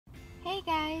Hey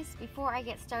guys, before I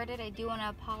get started, I do want to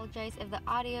apologize if the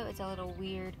audio is a little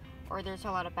weird or there's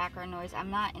a lot of background noise.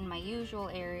 I'm not in my usual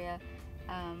area.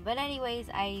 But anyways,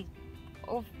 I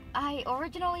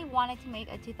originally wanted to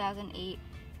make a 2008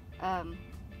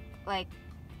 like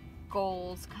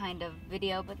goals kind of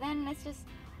video, but then it's just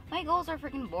my goals are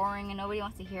freaking boring and nobody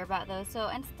wants to hear about those. So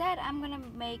instead, I'm gonna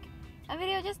make a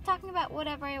video just talking about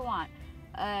whatever I want.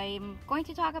 I'm going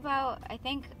to talk about, I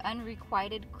think,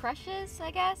 Unrequited Crushes,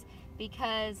 I guess,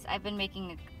 because I've been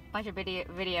making a bunch of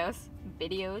videos.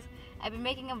 I've been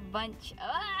making a bunch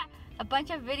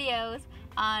of videos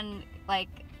on like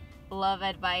love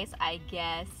advice, I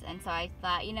guess, and so I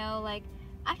thought, like,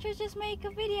 I should just make a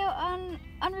video on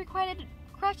Unrequited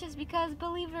Crushes because,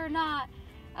 believe it or not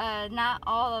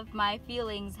all of my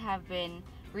feelings have been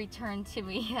returned to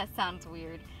me. That sounds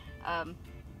weird.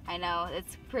 I know,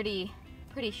 it's pretty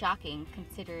shocking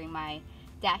considering my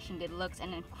dashing good looks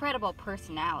and incredible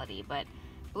personality, but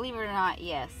believe it or not,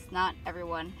 yes, not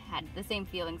everyone had the same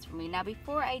feelings for me. Now,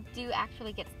 before I do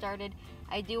actually get started,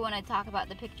 I do want to talk about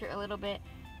the picture a little bit.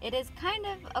 It is kind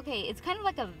of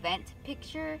like a vent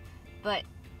picture, but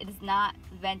it is not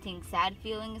venting sad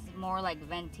feelings, more like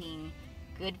venting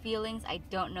good feelings. I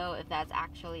don't know if that's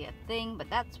actually a thing,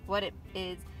 but that's what it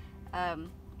is.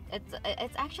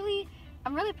 It's actually,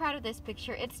 I'm really proud of this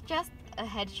picture. It's just a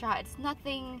headshot. It's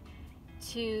nothing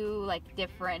too like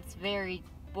different. It's very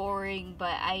boring,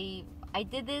 but I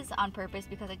did this on purpose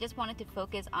because I just wanted to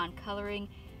focus on coloring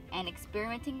and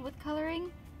experimenting with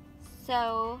coloring.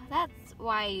 So that's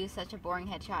why I used such a boring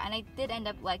headshot, and I did end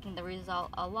up liking the result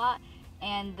a lot.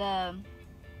 And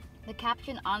the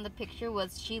caption on the picture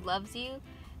was "She loves you,"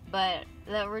 but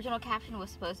the original caption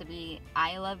was supposed to be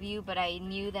 "I love you," but I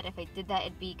knew that if I did that,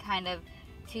 it'd be kind of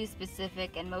too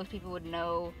specific and most people would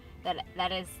know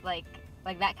that is like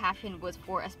that caption was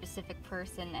for a specific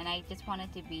person, and I just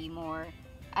wanted to be more,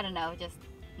 I don't know, just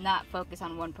not focus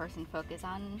on one person, focus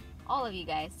on all of you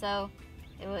guys. So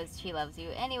it was "She loves you."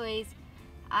 Anyways,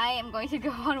 I am going to go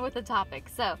on with the topic.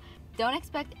 So don't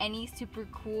expect any super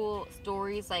cool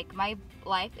stories. Like, my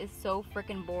life is so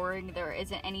freaking boring. There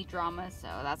isn't any drama, so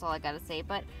that's all I gotta say.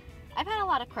 But I've had a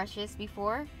lot of crushes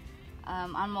before,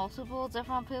 on multiple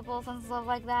different people and stuff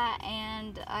like that,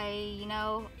 and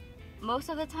most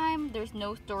of the time there's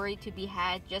no story to be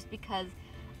had just because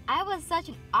I was such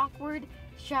an awkward,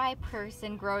 shy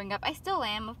person growing up. I still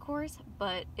am, of course,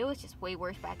 but it was just way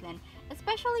worse back then,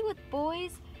 especially with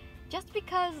boys. Just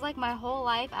because, like, my whole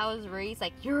life I was raised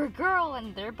like, you're a girl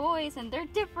and they're boys and they're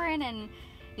different and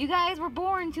you guys were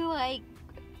born to like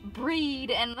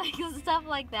breed and like stuff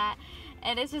like that,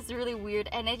 and it's just really weird,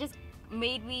 and it just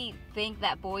made me think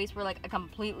that boys were like a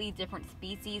completely different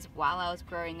species while I was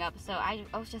growing up. So I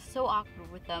was just so awkward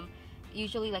with them,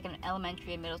 usually like in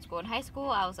elementary and middle school. In high school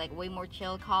I was like way more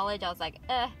chill. College I was like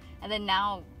and then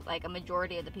now like a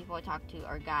majority of the people I talk to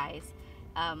are guys.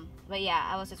 But yeah,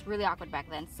 I was just really awkward back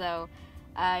then. So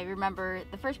I remember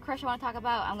the first crush I want to talk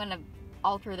about, I'm gonna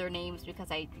alter their names because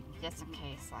just in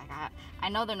case, like, I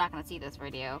know they're not gonna see this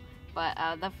video, but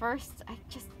the first,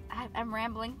 I'm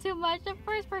rambling too much. The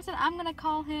first person, I'm gonna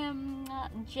call him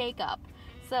Jacob.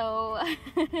 So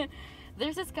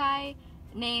there's this guy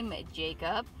named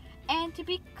Jacob, and to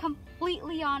be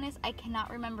completely honest, I cannot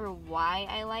remember why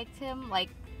I liked him. Like,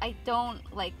 I don't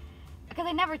like, because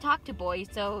I never talked to boys,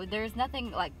 so there's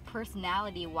nothing like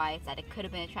personality wise that it could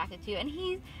have been attracted to.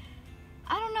 And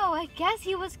I don't know, I guess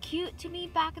he was cute to me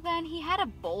back then. He had a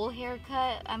bowl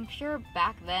haircut. I'm sure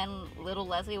back then little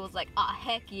Leslie was like, oh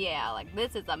heck yeah, like,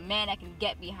 this is a man I can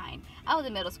get behind. I was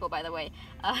in middle school, by the way.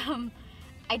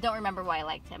 I don't remember why I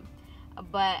liked him,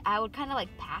 but I would kind of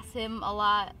like pass him a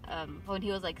lot when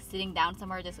he was like sitting down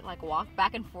somewhere, just like walk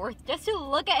back and forth just to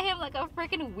look at him like a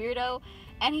freaking weirdo.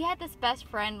 And he had this best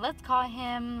friend, let's call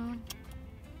him,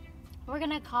 we're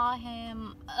gonna call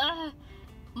him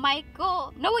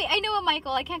Michael. No wait, I know a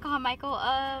Michael, I can't call him Michael.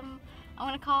 I'm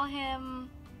gonna call him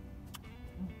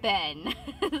Ben.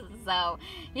 So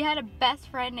he had a best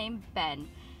friend named Ben,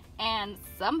 and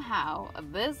somehow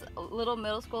this little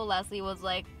middle school Leslie was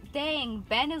like, dang,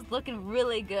 Ben is looking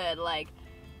really good, like,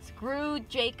 screw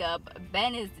Jacob,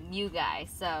 Ben is the new guy.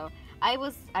 So I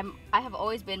have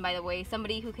always been, by the way,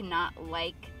 somebody who cannot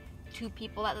like two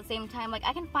people at the same time. Like,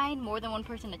 I can find more than one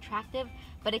person attractive,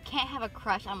 but I can't have a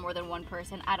crush on more than one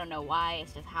person. I don't know why,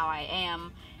 it's just how I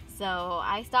am. So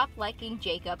I stopped liking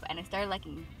Jacob and I started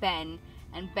liking Ben.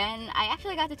 And Ben, I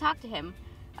actually got to talk to him.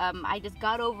 I just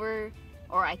got over,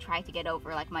 or I tried to get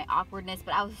over, like, my awkwardness,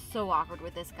 but I was so awkward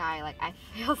with this guy. Like, I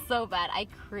feel so bad. I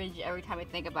cringe every time I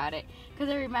think about it,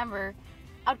 because I remember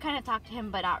I would kind of talk to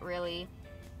him, but not really.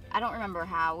 I don't remember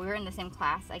how. We were in the same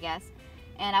class, I guess,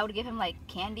 and I would give him like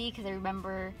candy because I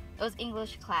remember it was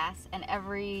English class, and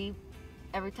every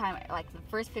time, like the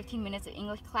first 15 minutes of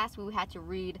English class, we had to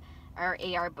read our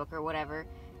AR book or whatever,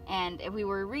 and if we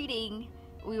were reading,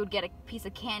 we would get a piece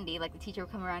of candy. Like the teacher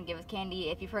would come around and give us candy.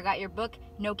 If you forgot your book,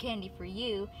 no candy for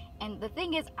you. And the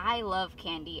thing is, I love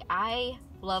candy. I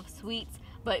love sweets,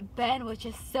 but Ben was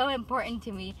just so important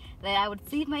to me that I would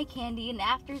save my candy, and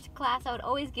after class I would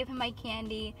always give him my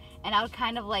candy, and I would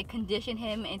kind of like condition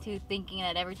him into thinking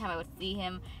that every time I would see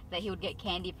him that he would get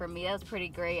candy from me. That was pretty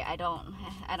great. I don't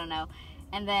know.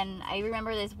 And then I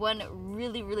remember this one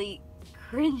really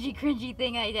cringy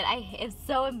thing I did. It's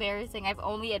so embarrassing. I've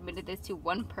only admitted this to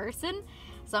one person,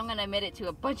 so I'm gonna admit it to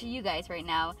a bunch of you guys right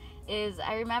now.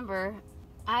 I remember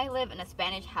I live in a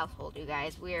Spanish household, you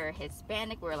guys. We're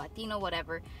Hispanic, we're Latino,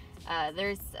 whatever.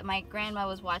 My grandma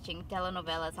was watching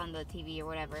telenovelas on the TV or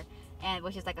whatever, and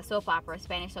which is like a soap opera,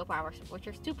 Spanish soap operas, which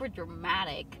are super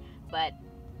dramatic, but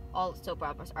all soap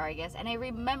operas are, I guess. And I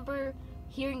remember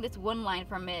hearing this one line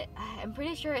from it. I'm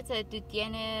pretty sure it said, "Tu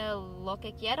tienes lo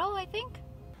que quiero," I think.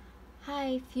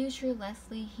 Hi, future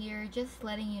Leslie here, just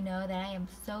letting you know that I am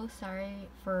so sorry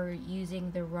for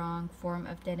using the wrong form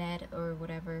of tener or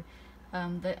whatever.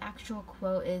 The actual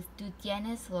quote is "Tu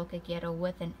tienes lo que quiero"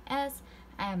 with an S.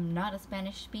 I am not a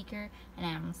Spanish speaker, and I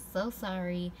am so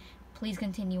sorry. Please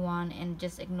continue on and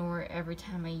just ignore every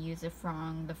time I use the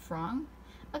frong.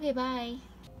 Okay, bye.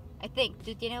 I think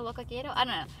 "Tu tienes lo que quiero." I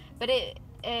don't know, but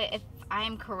if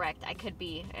I'm correct, I could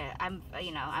be. I'm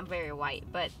very white,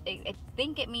 but I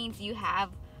think it means you have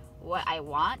what I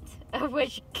want,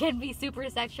 which can be super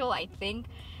sexual, I think.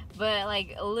 But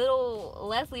like little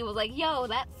Leslie was like, "Yo,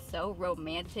 that's so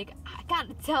romantic. I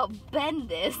gotta tell Ben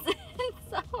this." And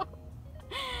so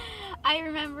I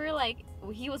remember like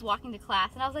he was walking to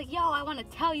class, and I was like, "Yo, I want to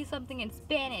tell you something in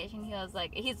Spanish." And he was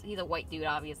like, he's a white dude,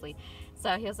 obviously.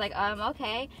 So he was like,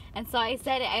 okay. And so I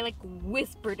said it, I like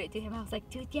whispered it to him. I was like,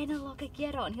 "Tu tienes lo que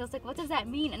quiero." And he was like, "What does that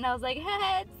mean?" And I was like,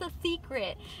 "It's a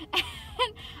secret."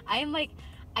 And I'm like,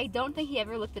 I don't think he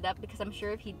ever looked it up, because I'm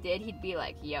sure if he did, he'd be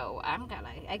like, "Yo,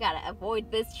 I gotta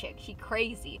avoid this chick. She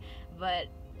crazy." But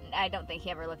I don't think he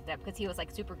ever looked it up, because he was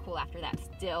like super cool after that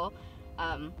still.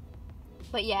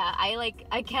 But yeah,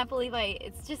 I can't believe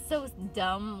it's just so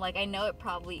dumb. Like, I know it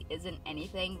probably isn't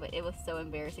anything, but it was so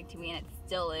embarrassing to me, and it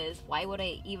still is. Why would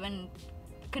I even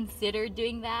consider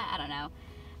doing that? I don't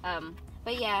know.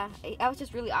 But yeah, I was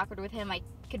just really awkward with him. I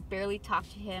could barely talk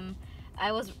to him.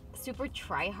 I was super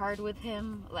try-hard with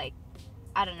him. Like,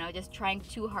 I don't know, just trying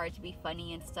too hard to be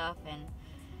funny and stuff,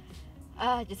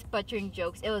 and just butchering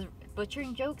jokes.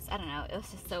 Butchering jokes? I don't know. It was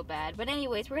just so bad. But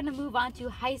anyways, we're gonna move on to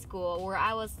high school, where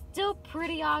I was still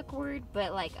pretty awkward,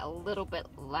 but like a little bit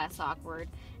less awkward.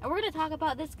 And we're gonna talk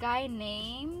about this guy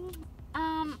named,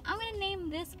 I'm gonna name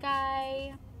this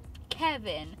guy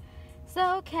Kevin.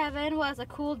 So Kevin was a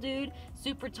cool dude,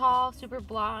 super tall, super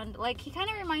blonde. Like, he kind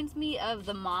of reminds me of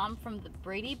the mom from the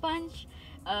Brady Bunch.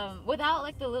 Without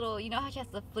like the little, you know how she has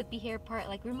the flippy hair part,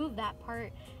 like remove that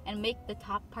part and make the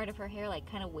top part of her hair like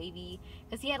kind of wavy,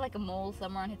 because he had like a mole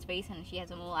somewhere on his face and she has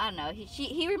a mole. I don't know,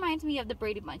 he reminds me of the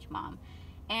Brady Bunch mom,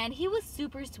 and he was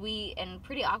super sweet and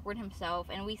pretty awkward himself,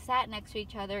 and we sat next to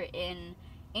each other in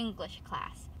English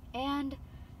class, and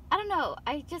I don't know,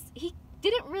 he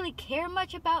didn't really care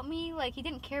much about me. Like, he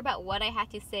didn't care about what I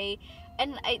had to say,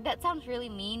 and that sounds really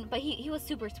mean, but he was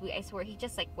super sweet, I swear. He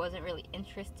just like wasn't really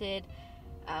interested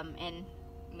in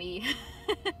me.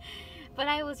 But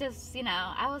I was just,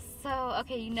 I was so,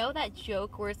 okay, you know that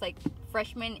joke where it's like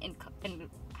freshmen in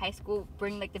high school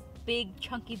bring like the big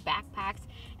chunky backpacks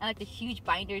and like the huge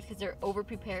binders because they're over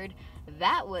prepared?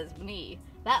 That was me.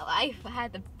 That I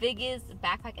had the biggest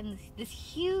backpack and this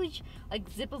huge like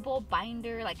zippable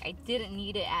binder. Like, I didn't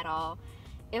need it at all.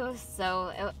 I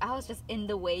was just in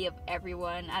the way of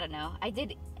everyone. I don't know. I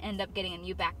did end up getting a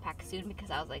new backpack soon, because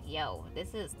I was like, yo,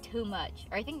 this is too much.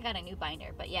 Or I think I got a new binder,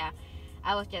 but yeah,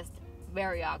 I was just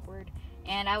very awkward.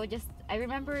 And I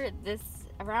remember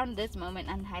around this moment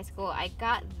in high school, I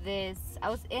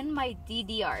was in my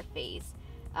DDR phase.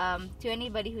 To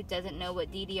anybody who doesn't know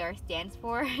what DDR stands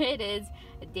for, it is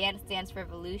Dance Dance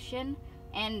Revolution.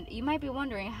 And you might be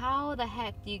wondering, how the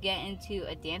heck do you get into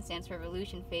a Dance Dance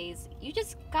Revolution phase? You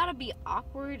just gotta be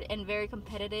awkward and very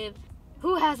competitive.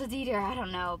 Who has a DDR? I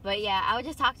don't know. But yeah, I would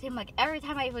just talk to him, like, every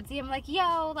time I would see him, like,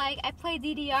 yo, like, I played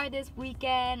DDR this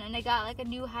weekend, and I got, like, a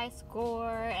new high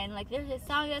score, and, like, there's this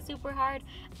song that's super hard.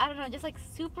 I don't know, just, like,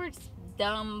 super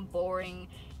dumb, boring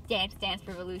Dance Dance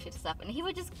Revolution stuff. And he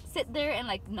would just sit there and,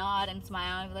 like, nod and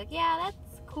smile and be like, yeah,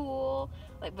 that's cool.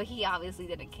 Like, but he obviously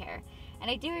didn't care. And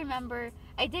I do remember,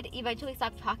 I did eventually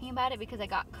stop talking about it because I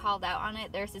got called out on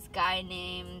it. There's this guy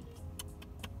named,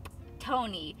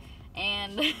 Tony,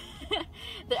 and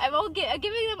I'm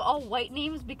giving them all white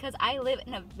names because I live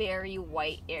in a very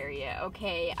white area,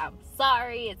 okay? I'm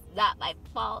sorry, it's not my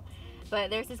fault, but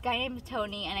there's this guy named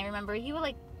Tony, and I remember he would,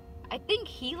 like, I think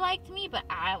he liked me, but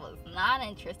I was not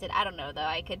interested. I don't know, though.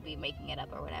 I could be making it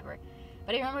up or whatever.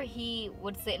 But I remember he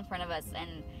would sit in front of us,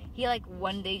 and he, like,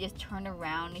 one day just turned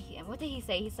around, and what did he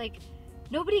say? He's like,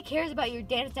 nobody cares about your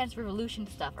Dance Dance Revolution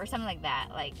stuff, or something like that.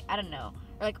 Like, I don't know.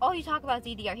 Or like, all you talk about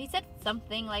is DDR. He said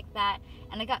something like that,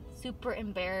 and I got super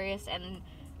embarrassed, and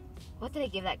what did I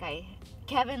give that guy?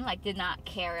 Kevin, like, did not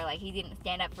care. Like, he didn't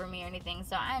stand up for me or anything,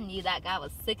 so I knew that guy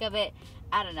was sick of it.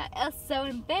 I don't know. It was so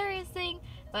embarrassing,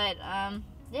 but,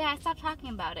 yeah, I stopped talking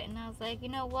about it, and I was like, you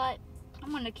know what?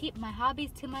 I'm gonna keep my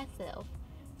hobbies to myself.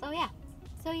 So,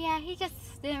 yeah, he just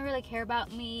didn't really care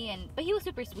about me, but he was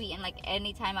super sweet, and, like,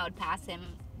 anytime I would pass him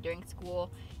during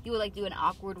school, he would, like, do an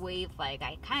awkward wave, like,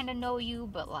 I kind of know you,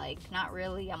 but, like, not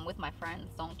really. I'm with my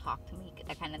friends, don't talk to me,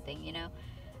 that kind of thing, you know?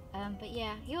 But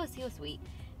yeah, he was sweet.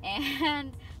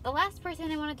 And the last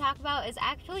person I want to talk about is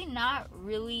actually not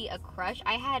really a crush.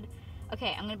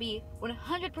 Okay, I'm gonna be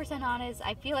 100% honest.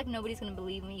 I feel like nobody's gonna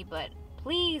believe me, but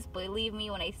please believe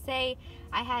me when I say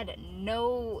I had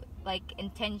no, like,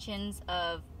 intentions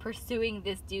of pursuing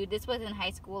this dude. This was in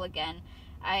high school again.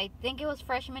 I think it was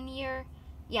freshman year.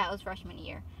 Yeah, it was freshman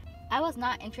year. I was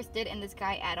not interested in this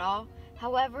guy at all.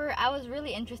 However, I was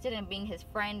really interested in being his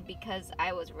friend because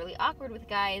I was really awkward with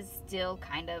guys, still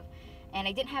kind of, and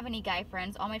I didn't have any guy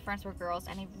friends. All my friends were girls,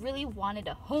 and I really wanted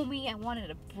a homie. I wanted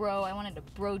a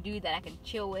bro dude that I can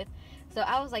chill with. So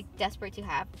I was, like, desperate to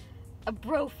have a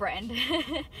bro friend.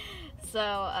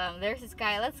 So there's this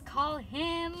guy, let's call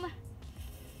him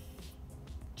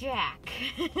Jack.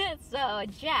 So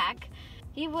Jack,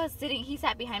 he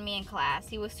sat behind me in class.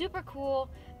 He was super cool.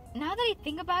 Now that I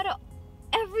think about it,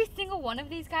 every single one of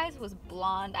these guys was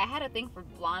blonde. I had a thing for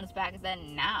blondes back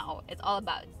then. Now it's all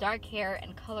about dark hair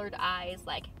and colored eyes.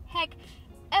 Like, heck,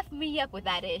 F me up with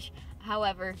that ish.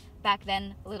 However, back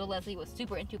then, little Leslie was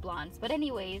super into blondes. But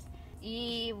anyways,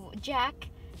 Jack,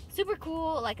 super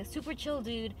cool, like a super chill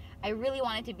dude. I really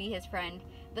wanted to be his friend.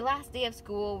 The last day of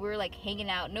school, we were, like, hanging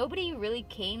out. Nobody really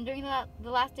came during the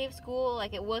last day of school.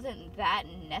 Like, it wasn't that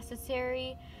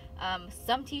necessary.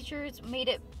 Some teachers made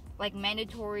it, like,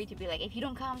 mandatory to be like, if you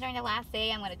don't come during the last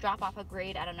day, I'm going to drop off a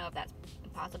grade. I don't know if that's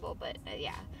possible, but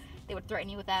yeah, they would threaten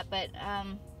you with that. But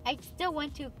I still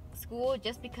went to school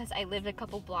just because I lived a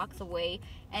couple blocks away,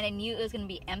 and I knew it was going to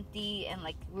be empty, and,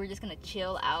 like, we were just going to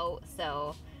chill out.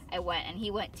 So I went, and he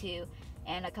went too,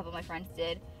 and a couple of my friends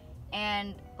did.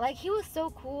 And, like, he was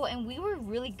so cool, and we were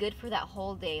really good for that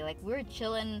whole day. Like, we were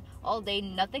chilling all day,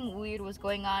 nothing weird was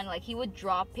going on. Like, he would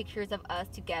draw pictures of us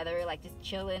together, like, just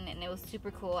chilling, and it was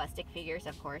super cool. Stick figures,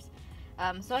 of course.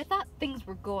 So I thought things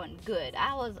were going good.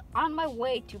 I was on my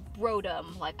way to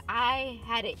brodom. Like, I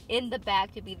had it in the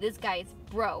bag to be this guy's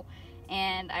bro,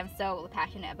 and I'm so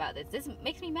passionate about this. This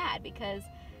makes me mad because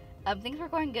things were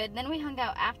going good. Then we hung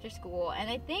out after school, and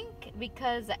I think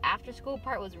because the after school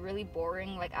part was really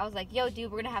boring, like, I was like, yo,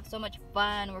 dude, we're gonna have so much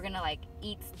fun, we're gonna, like,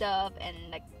 eat stuff and,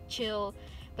 like, chill,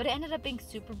 but it ended up being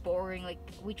super boring. Like,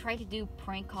 we tried to do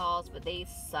prank calls, but they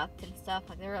sucked and stuff.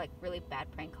 Like, they were, like, really bad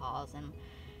prank calls, and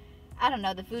I don't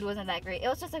know, the food wasn't that great. It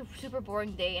was just a super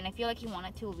boring day, and I feel like he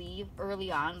wanted to leave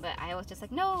early on, but I was just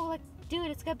like, no, like, dude,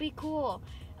 it's gonna be cool.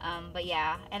 But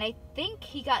yeah, and I think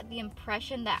he got the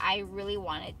impression that I really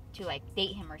wanted to, like,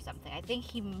 date him or something. I think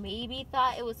he maybe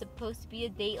thought it was supposed to be a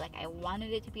date, like, I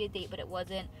wanted it to be a date, but it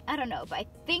wasn't. I don't know, but I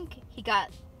think he got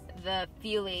the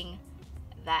feeling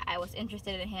that I was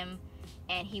interested in him,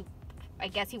 and I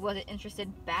guess he wasn't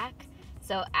interested back.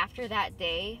 So after that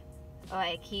day,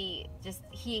 like, he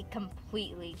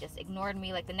completely just ignored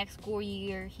me. Like, the next school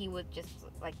year, he would just,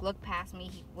 like, look past me.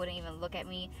 He wouldn't even look at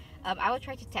me. I would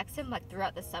try to text him, like,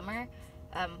 throughout the summer.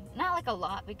 Not, like, a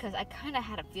lot, because I kind of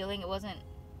had a feeling it wasn't,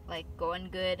 like, going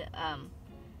good.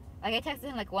 Like, I texted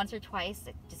him, like, once or twice,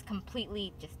 like, just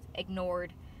completely just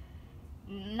ignored.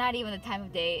 Not even the time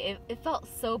of day. It felt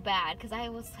so bad, because I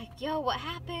was like, yo, what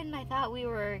happened? I thought we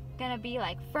were gonna be,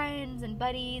 like, friends and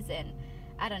buddies, and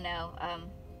I don't know.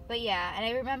 But yeah, and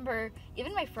I remember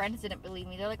even my friends didn't believe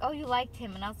me. They're like, oh, you liked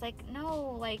him. And I was like,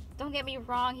 no, like, don't get me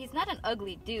wrong. He's not an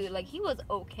ugly dude. Like, he was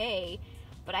okay.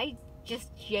 But I just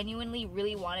genuinely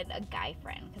really wanted a guy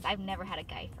friend, because I've never had a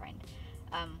guy friend.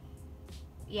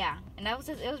 Yeah, and it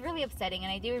was really upsetting.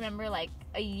 And I do remember, like,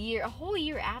 a whole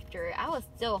year after, I was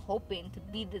still hoping to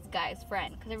be this guy's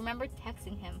friend, because I remember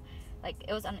texting him, like,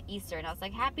 it was on Easter, and I was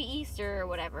like, happy Easter or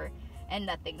whatever. And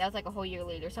nothing. That was like a whole year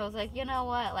later. So I was like, you know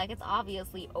what? Like, it's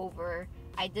obviously over.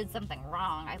 I did something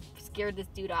wrong. I scared this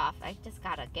dude off. I just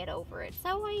gotta get over it.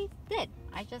 So I did.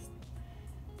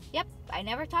 Yep, I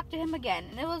never talked to him again.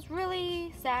 And it was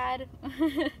really sad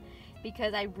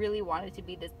because I really wanted to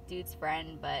be this dude's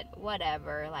friend, but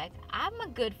whatever. Like, I'm a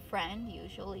good friend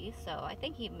usually, so I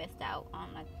think he missed out on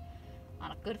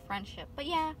a good friendship. But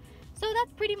yeah, so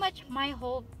that's pretty much my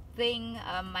whole thing.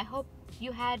 I hope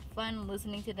you had fun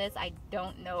listening to this. I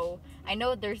don't know. I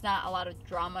know there's not a lot of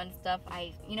drama and stuff.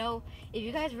 If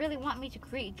you guys really want me to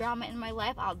create drama in my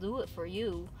life, I'll do it for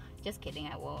you. Just kidding,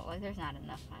 I won't. Like, there's not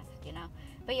enough,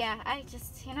 But yeah, I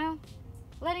just,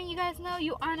 letting you guys know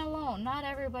you aren't alone. Not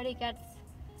everybody gets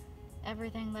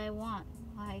everything they want.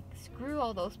 Like, screw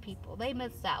all those people. They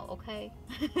missed out, okay?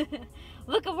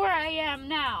 Look at where I am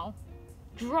now.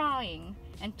 Drawing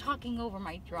and talking over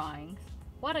my drawings.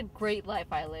 What a great life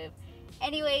I live.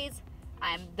 Anyways,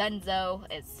 I'm donezo.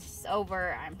 It's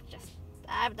over.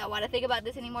 I don't want to think about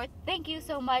this anymore. Thank you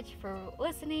so much for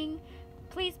listening.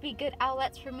 Please be good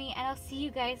outlets for me, and I'll see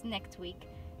you guys next week.